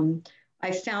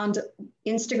 I found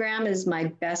Instagram is my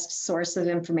best source of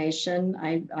information.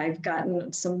 I've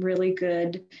gotten some really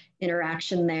good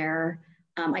interaction there.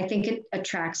 I think it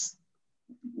attracts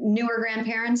newer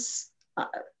grandparents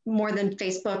more than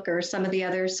Facebook or some of the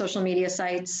other social media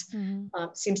sites.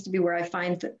 Seems to be where I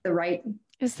find the right.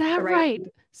 Is that right?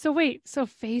 So wait, so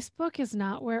Facebook is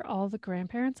not where all the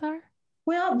grandparents are?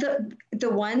 Well, the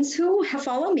ones who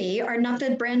follow me are not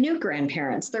the brand new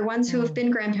grandparents. They're ones who have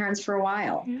been grandparents for a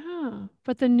while. Yeah,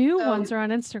 but the new ones are on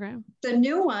Instagram. The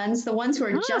new ones, the ones who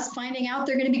are just finding out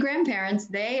they're going to be grandparents,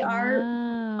 they are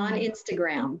on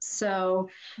Instagram. So,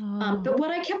 but what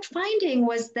I kept finding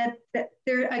was that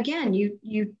they're, again,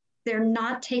 they're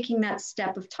not taking that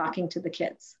step of talking to the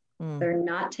kids. They're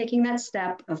not taking that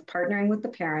step of partnering with the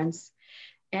parents,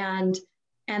 and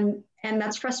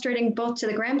that's frustrating both to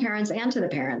the grandparents and to the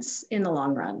parents in the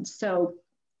long run. So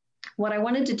what I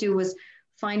wanted to do was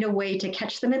find a way to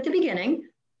catch them at the beginning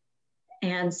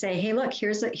and say, hey, look,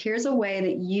 here's a way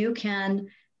that you can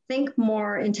think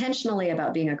more intentionally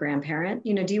about being a grandparent.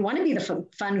 Do you want to be the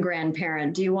fun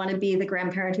grandparent? Do you want to be the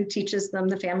grandparent who teaches them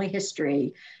the family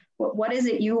history? What is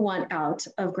it you want out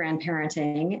of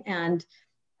grandparenting? And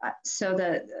so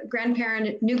the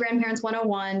New Grandparents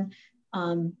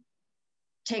 101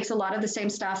 takes a lot of the same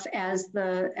stuff as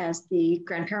the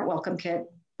grandparent welcome kit,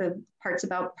 the parts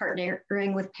about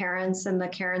partnering with parents and the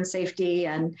care and safety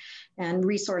and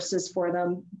resources for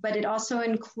them. But it also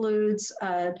includes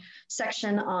a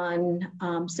section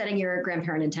on setting your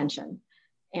grandparent intention.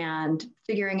 and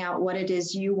figuring out what it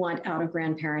is you want out of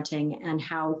grandparenting and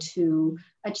how to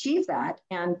achieve that,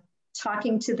 and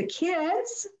talking to the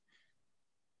kids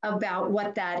about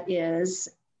what that is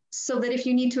so that if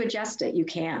you need to adjust it, you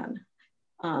can.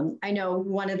 I know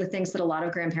one of the things that a lot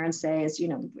of grandparents say is,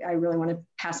 I really want to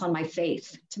pass on my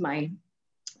faith to my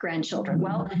grandchildren.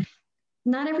 Well,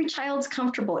 not every child's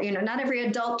comfortable, not every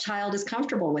adult child is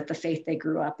comfortable with the faith they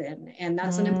grew up in. And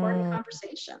that's an important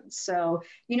conversation. So,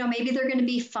 maybe they're going to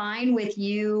be fine with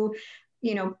you,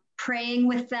 praying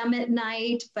with them at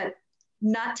night, but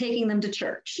not taking them to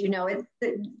church,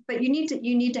 but you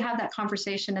need to have that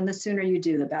conversation, and the sooner you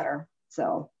do, the better.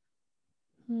 So.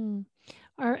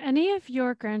 Are any of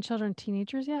your grandchildren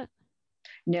teenagers yet?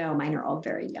 No, mine are all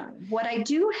very young. What I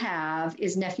do have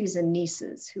is nephews and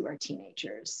nieces who are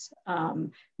teenagers.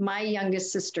 My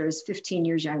youngest sister is 15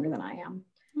 years younger than I am.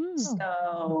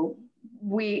 So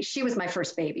she was my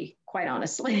first baby, quite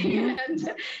honestly.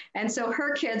 and so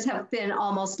her kids have been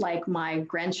almost like my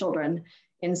grandchildren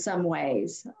in some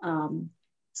ways.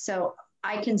 So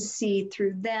I can see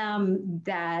through them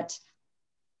that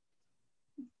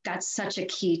that's such a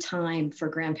key time for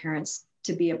grandparents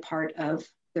to be a part of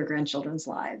their grandchildren's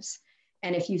lives.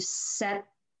 And if you set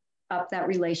up that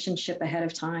relationship ahead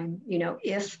of time,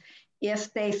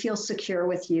 if they feel secure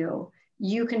with you,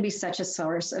 you can be such a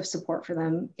source of support for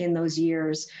them in those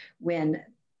years when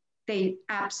they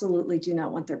absolutely do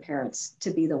not want their parents to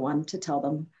be the one to tell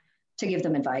them, to give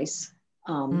them advice.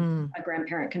 A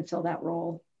grandparent can fill that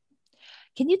role.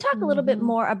 Can you talk a little bit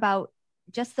more about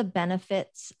just the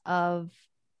benefits of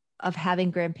having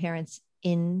grandparents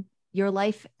in your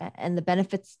life and the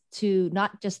benefits to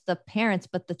not just the parents,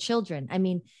 but the children? I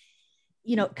mean,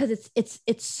 because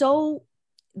it's so,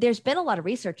 there's been a lot of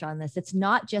research on this. It's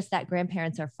not just that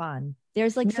grandparents are fun.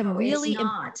 There's like some really,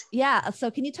 yeah.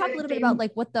 So can you talk a little bit about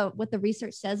like what the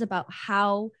research says about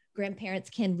how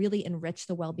grandparents can really enrich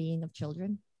the well-being of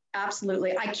children?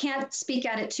 Absolutely. I can't speak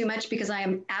at it too much because I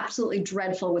am absolutely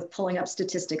dreadful with pulling up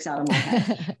statistics out of my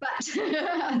head.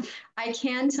 But I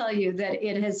can tell you that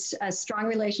it has a strong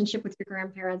relationship with your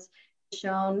grandparents,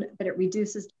 shown that it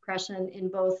reduces depression in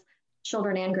both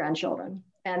children and grandchildren,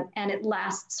 and it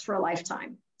lasts for a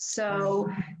lifetime. So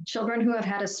children who have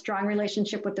had a strong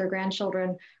relationship with their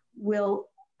grandchildren will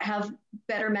have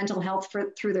better mental health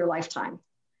through their lifetime.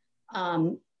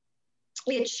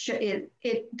 They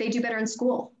do better in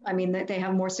school. I mean, they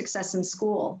have more success in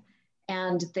school,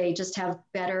 and they just have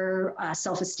better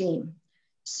self-esteem.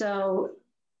 So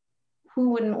who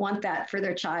wouldn't want that for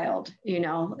their child?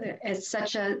 It's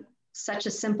such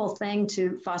a simple thing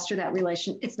to foster that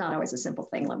relation. It's not always a simple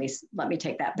thing. Let me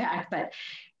take that back, but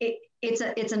it's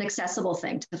an accessible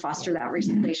thing to foster that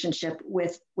relationship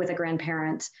with a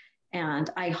grandparent. And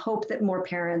I hope that more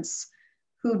parents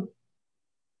who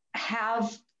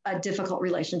have a difficult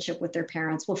relationship with their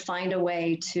parents will find a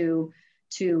way to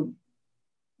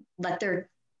let their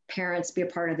parents be a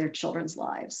part of their children's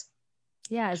lives.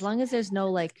 Yeah, as long as there's no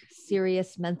like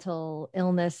serious mental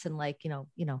illness and like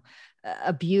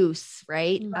abuse,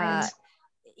 right?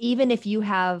 Even if you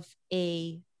have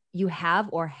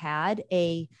or had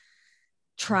a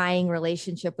trying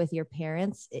relationship with your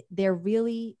parents, there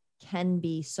really can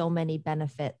be so many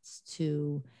benefits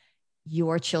to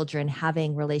your children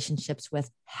having relationships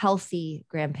with healthy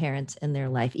grandparents in their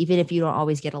life, even if you don't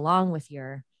always get along with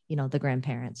the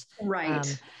grandparents.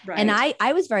 Right. And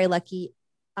I was very lucky.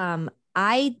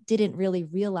 I didn't really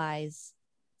realize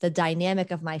the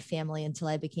dynamic of my family until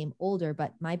I became older,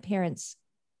 but my parents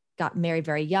got married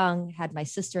very young, had my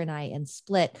sister and I, and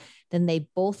split. Then they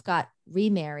both got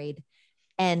remarried.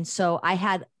 And so I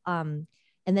had,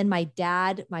 and then my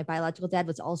biological dad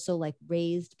was also like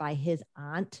raised by his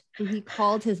aunt, who he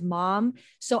called his mom.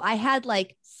 So I had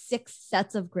like 6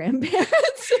 sets of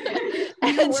grandparents.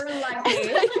 You were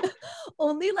lucky.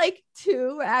 Only like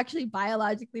 2 were actually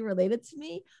biologically related to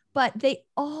me, but they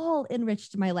all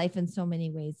enriched my life in so many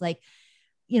ways. Like,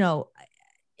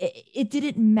 it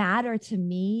didn't matter to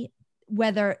me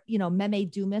whether, Meme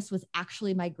Dumas was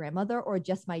actually my grandmother or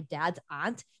just my dad's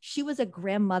aunt. She was a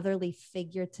grandmotherly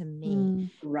figure to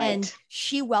me. Right. And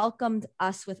she welcomed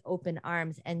us with open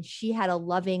arms, and she had a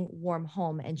loving, warm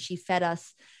home, and she fed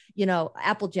us,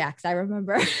 Apple Jacks. I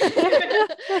remember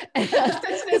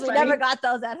because we never got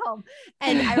those at home.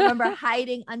 And I remember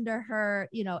hiding under her,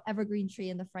 evergreen tree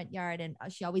in the front yard. And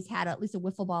she always had at least a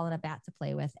wiffle ball and a bat to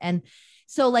play with. And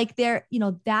so like there,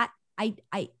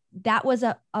 that was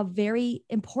a very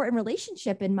important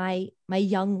relationship in my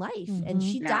young life. And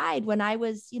she died when I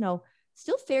was,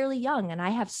 still fairly young. And I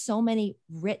have so many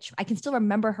rich, I can still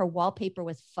remember her wallpaper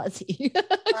was fuzzy. She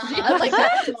was like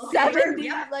that 70s,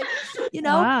 Yeah. like, you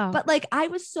know, Wow. but like, I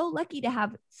was so lucky to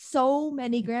have so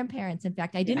many grandparents. In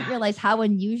fact, I didn't realize how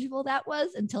unusual that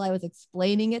was until I was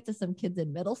explaining it to some kids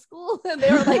in middle school. And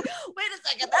they were like, wait a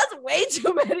second, that's way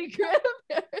too many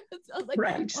grandparents. I was like,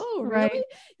 Right. oh, really? Right.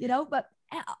 You know, but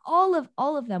all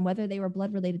of them, whether they were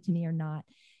blood related to me or not,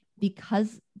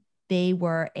 because they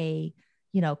were a,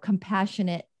 you know,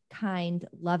 compassionate, kind,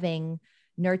 loving,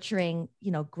 nurturing,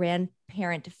 you know,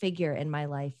 grandparent figure in my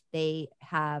life, they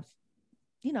have,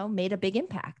 you know, made a big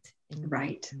impact.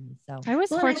 Right. So I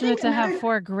was Well, and I fortunate think to have another-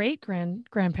 4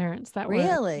 grandparents that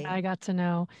really, I got to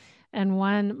know. And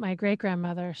one, my great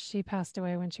grandmother, she passed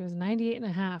away when she was 98 and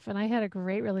a half. And I had a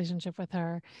great relationship with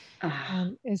her.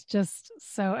 And it's just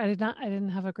so, I didn't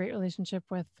have a great relationship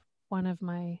with one of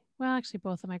my, well, actually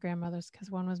both of my grandmothers,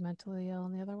 because one was mentally ill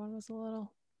and the other one was a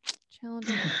little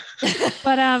challenging.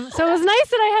 But so it was nice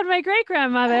that I had my great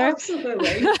grandmother.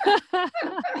 Absolutely.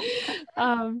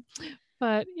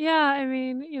 But yeah, I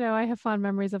mean, you know, I have fond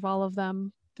memories of all of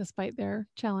them despite their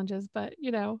challenges, but you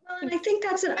know. Well, and I think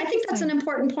that's an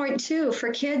important point too for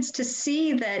kids to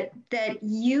see that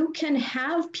you can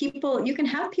have people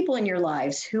in your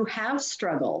lives who have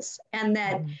struggles, and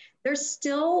that there's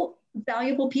still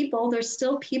valuable people. There's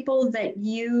still people that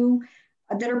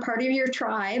are part of your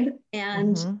tribe,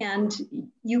 and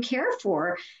you care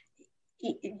for.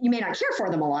 You may not care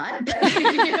for them a lot, but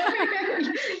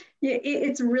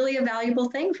it's really a valuable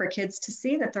thing for kids to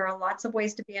see that there are lots of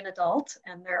ways to be an adult,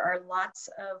 and there are lots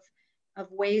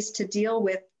of ways to deal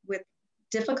with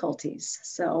difficulties.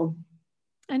 So,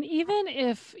 and even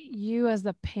if you as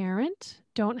the parent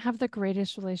don't have the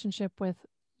greatest relationship with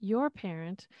your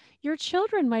parent, your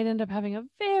children might end up having a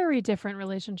very different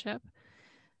relationship.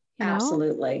 You know?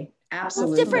 Absolutely. It's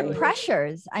different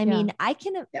pressures. I mean, I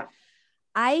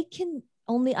can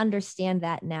only understand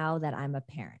that now that I'm a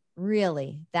parent,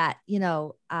 really, that, you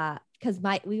know, because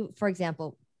for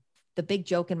example, the big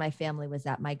joke in my family was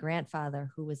that my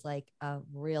grandfather, who was like a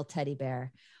real teddy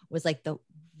bear, was like the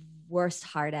worst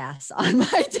hard ass on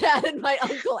my dad and my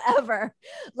uncle ever.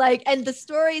 Like, and the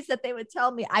stories that they would tell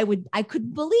me, I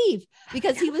couldn't believe,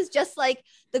 because he was just like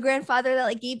the grandfather that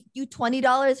like gave you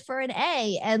 $20 for an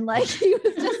A. And like, he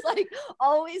was just like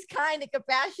always kind and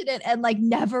compassionate and like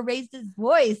never raised his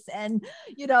voice. And,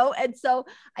 you know, and so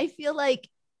I feel like,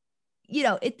 you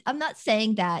know, I'm not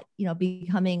saying that, you know,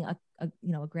 becoming a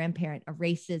grandparent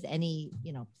erases any,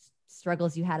 you know,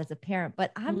 struggles you had as a parent,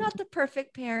 but I'm not the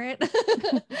perfect parent.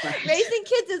 Raising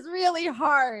kids is really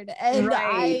hard. And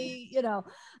I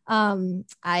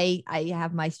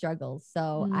have my struggles.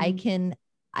 So I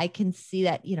can see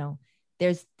that, you know,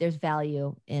 there's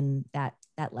value in that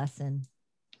lesson.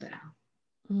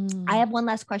 I have one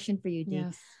last question for you, Dee.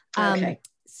 Yes. Okay.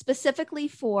 Specifically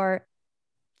for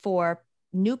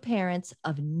new parents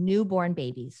of newborn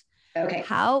babies. Okay.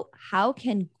 How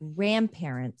can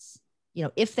grandparents, you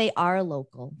know, if they are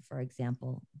local, for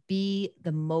example, be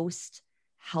the most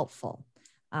helpful?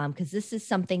 Because this is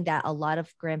something that a lot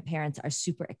of grandparents are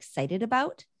super excited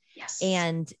about. Yes.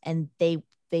 And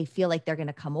they feel like they're going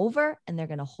to come over and they're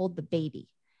going to hold the baby.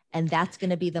 And that's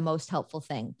going to be the most helpful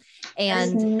thing.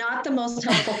 And that is not the most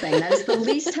helpful thing. That is the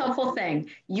least helpful thing.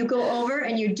 You go over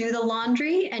and you do the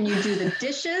laundry and you do the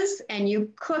dishes and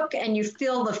you cook and you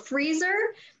fill the freezer,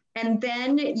 and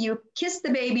then you kiss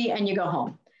the baby and you go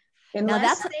home. Now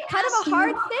that's kind of a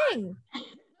hard thing.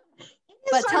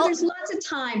 But there's lots of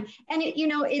time, and it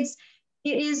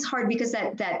is hard because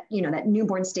that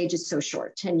newborn stage is so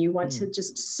short, and you want to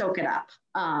just soak it up.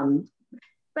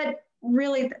 But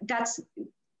really,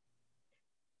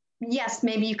 yes,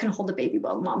 maybe you can hold the baby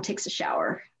while mom takes a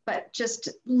shower, but just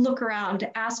look around,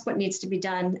 ask what needs to be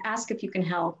done, ask if you can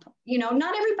help. You know,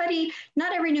 not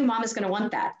every new mom is going to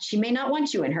want that. She may not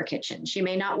want you in her kitchen. She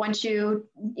may not want you,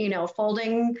 you know,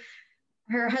 folding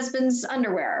her husband's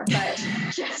underwear, but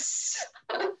just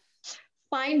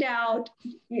find out,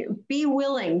 be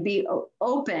willing, be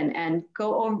open, and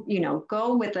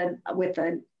go with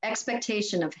an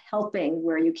expectation of helping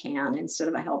where you can, instead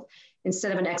of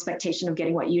an expectation of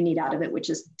getting what you need out of it, which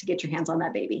is to get your hands on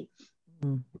that baby.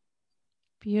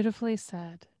 Beautifully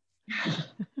said.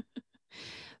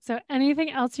 So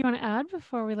anything else you want to add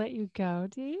before we let you go,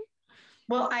 Dee?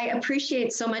 Well, I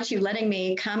appreciate so much you letting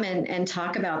me come and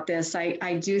talk about this.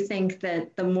 I do think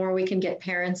that the more we can get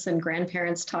parents and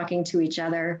grandparents talking to each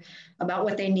other about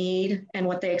what they need and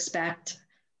what they expect,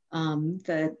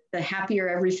 the happier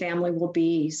every family will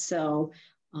be. So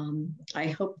I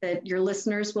hope that your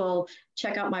listeners will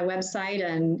check out my website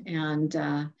and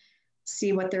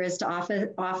see what there is to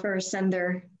offer, send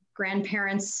their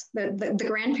grandparents, the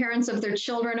grandparents of their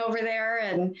children over there,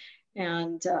 and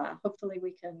hopefully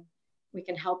we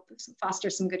can help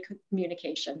foster some good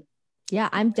communication. Yeah,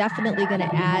 I'm definitely going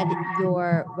to add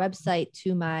your website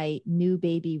to my New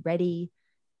Baby Ready.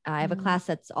 I have a class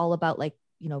that's all about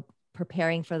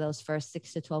preparing for those first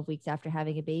 6 to 12 weeks after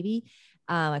having a baby.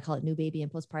 I call it New Baby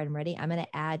and Postpartum Ready. I'm going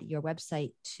to add your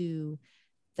website to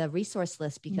the resource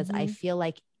list because I feel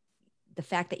like the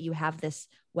fact that you have this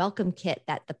welcome kit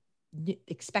that the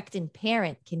expectant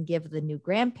parent can give the new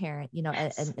grandparent,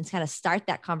 yes, and kind of start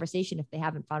that conversation if they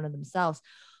haven't found it themselves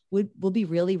will be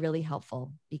really, really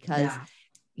helpful because,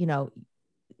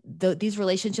 these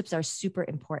relationships are super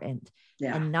important,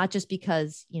 and not just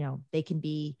because, they can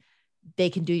do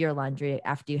your laundry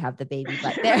after you have the baby,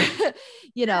 but they're,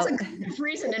 that's a good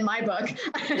reason in my book.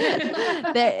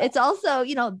 It's also,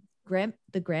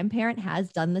 the grandparent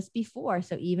has done this before.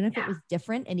 So even if it was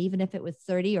different, and even if it was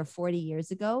 30 or 40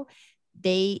 years ago,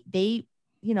 they,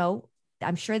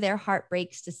 I'm sure their heart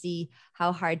breaks to see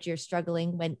how hard you're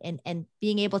struggling and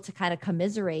being able to kind of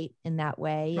commiserate in that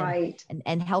way, right,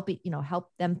 and help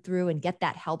them through and get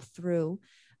that help through,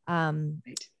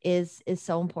 is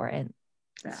so important.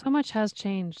 Yeah. So much has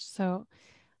changed. So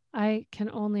I can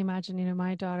only imagine,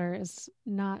 my daughter is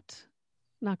not,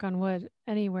 knock on wood,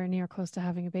 anywhere near close to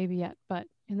having a baby yet, but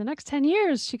in the next 10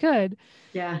 years she could.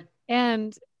 Yeah.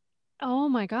 And oh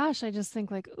my gosh, I just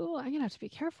think oh, I'm gonna have to be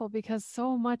careful because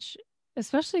so much,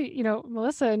 especially,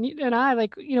 Melissa and I,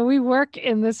 we work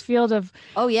in this field of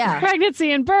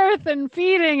pregnancy and birth and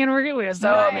feeding, and we have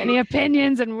so many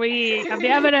opinions, and we have the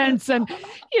evidence, and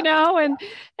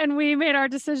and we made our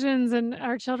decisions, and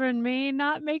our children may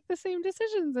not make the same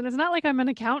decisions. And it's not like I'm an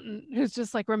accountant who's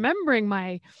just remembering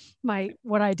my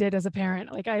what I did as a parent.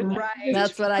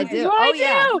 That's what I do.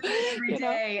 Every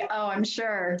day. Oh, I'm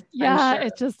sure. Yeah. I'm sure.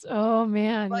 It's just, oh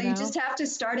man. Well, you just have to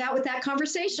start out with that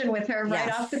conversation with her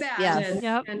right off the bat. Yes.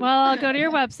 Well, I'll go to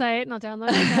your website and I'll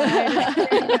download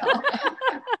it.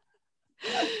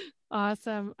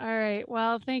 Awesome. All right.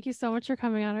 Well, thank you so much for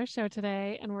coming on our show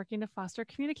today and working to foster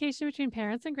communication between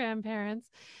parents and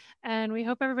grandparents. And we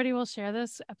hope everybody will share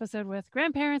this episode with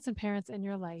grandparents and parents in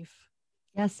your life.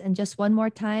 Yes. And just one more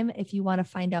time, if you want to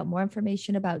find out more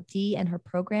information about Dee and her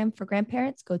program for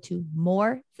grandparents, go to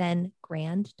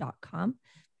morethangrand.com.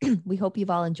 We hope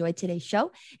you've all enjoyed today's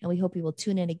show, and we hope you will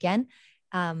tune in again.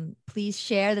 Please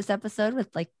share this episode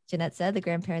with, like Jeanette said, the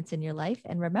grandparents in your life.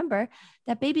 And remember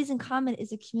that Babies in Common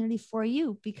is a community for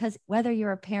you, because whether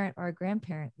you're a parent or a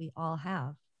grandparent, we all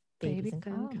have babies in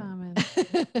common.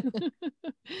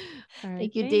 All right,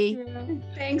 thank you, Dee.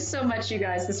 Thanks so much, you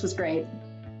guys. This was great.